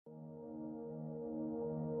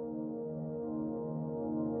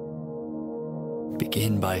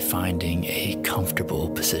Begin by finding a comfortable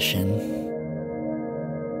position,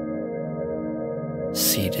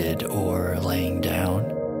 seated or laying down.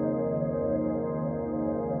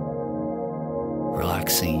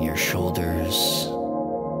 Relaxing your shoulders,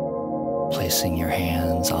 placing your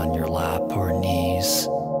hands on your lap or knees,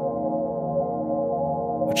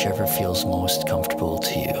 whichever feels most comfortable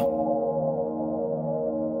to you.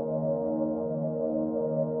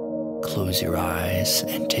 Close your eyes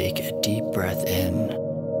and take a deep breath in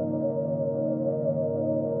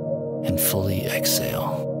and fully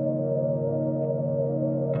exhale.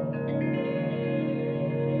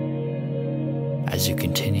 As you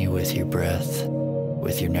continue with your breath,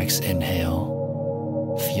 with your next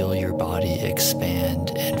inhale, feel your body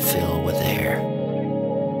expand and fill with air.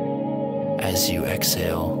 As you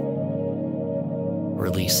exhale,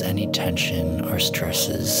 release any tension or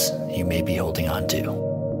stresses you may be holding on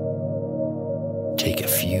to. Take a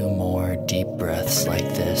few more deep breaths like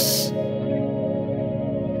this,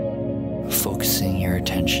 focusing your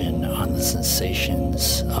attention on the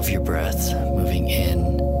sensations of your breath moving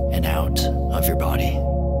in and out of your body.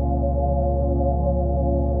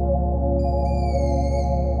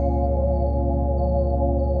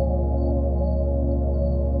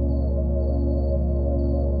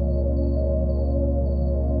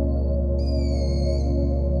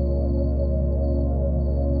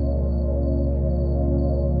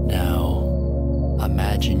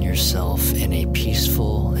 Imagine yourself in a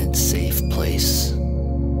peaceful and safe place,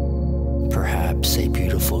 perhaps a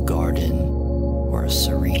beautiful garden or a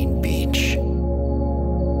serene beach.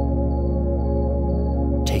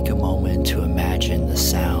 Take a moment to imagine the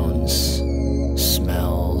sounds,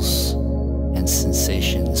 smells, and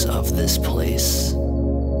sensations of this place,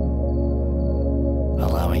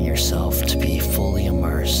 allowing yourself to be fully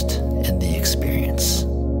immersed in the experience.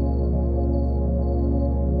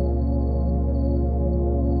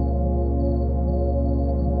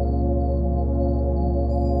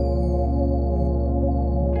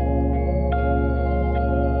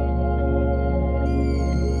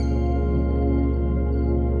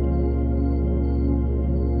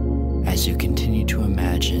 As you continue to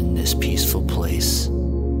imagine this peaceful place,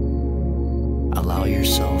 allow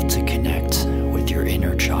yourself to connect with your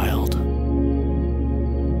inner child.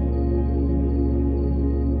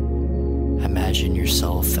 Imagine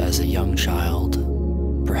yourself as a young child,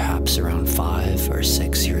 perhaps around 5 or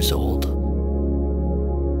 6 years old.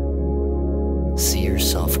 See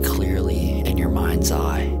yourself clearly in your mind's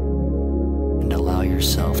eye and allow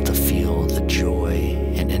yourself to feel the joy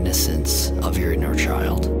and innocence of your inner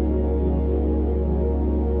child.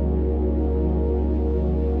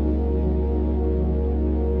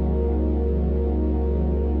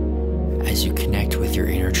 As you connect with your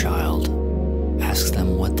inner child, ask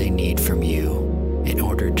them what they need from you in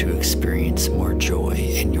order to experience more joy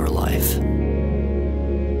in your life.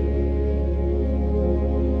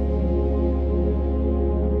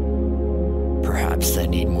 Perhaps they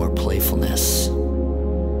need more playfulness,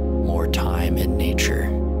 more time in nature,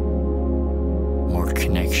 more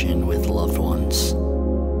connection with loved ones,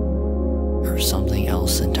 or something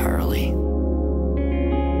else entirely.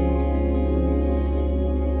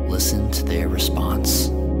 Listen to their response.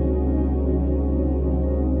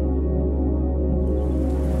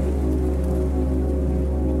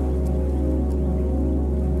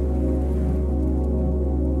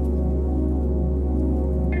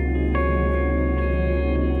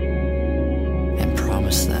 And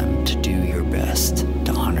promise them to do your best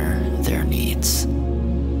to honor their needs.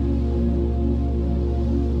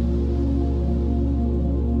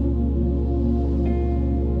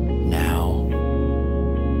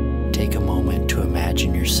 Take a moment to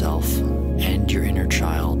imagine yourself and your inner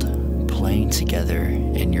child playing together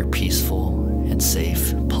in your peaceful and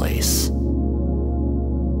safe place.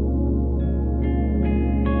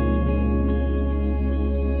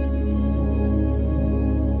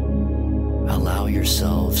 Allow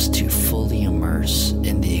yourselves to fully immerse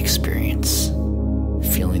in the experience,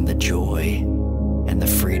 feeling the joy and the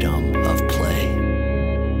freedom of play.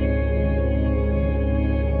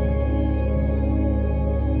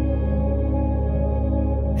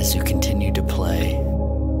 As you continue to play,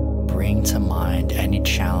 bring to mind any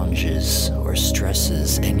challenges or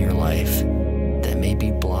stresses in your life that may be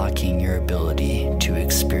blocking your ability to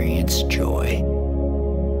experience joy.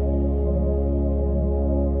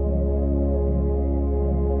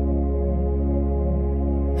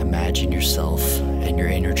 Imagine yourself and your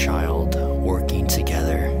inner child working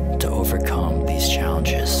together to overcome these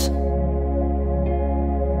challenges.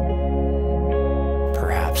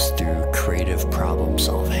 Perhaps through creative problem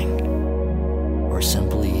solving, or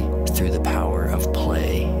simply through the power of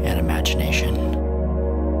play and imagination.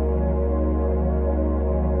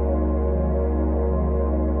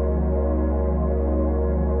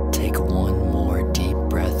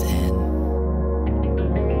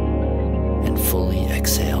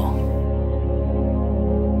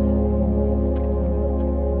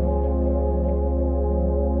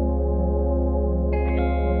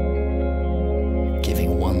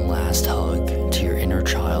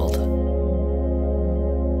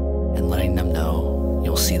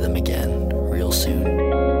 see them again real soon.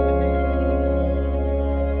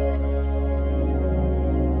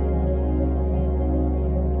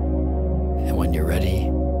 And when you're ready,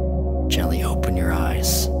 gently open your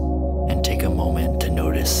eyes and take a moment to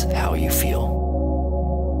notice how you feel.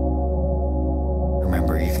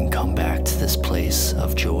 Remember, you can come back to this place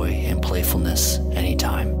of joy and playfulness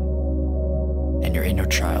anytime, and your inner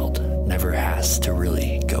child never has to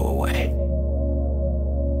really go away.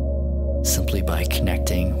 Simply by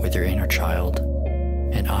connecting with your inner child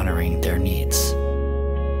and honoring their needs.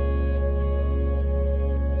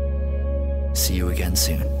 See you again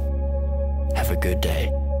soon. Have a good day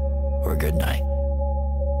or good night.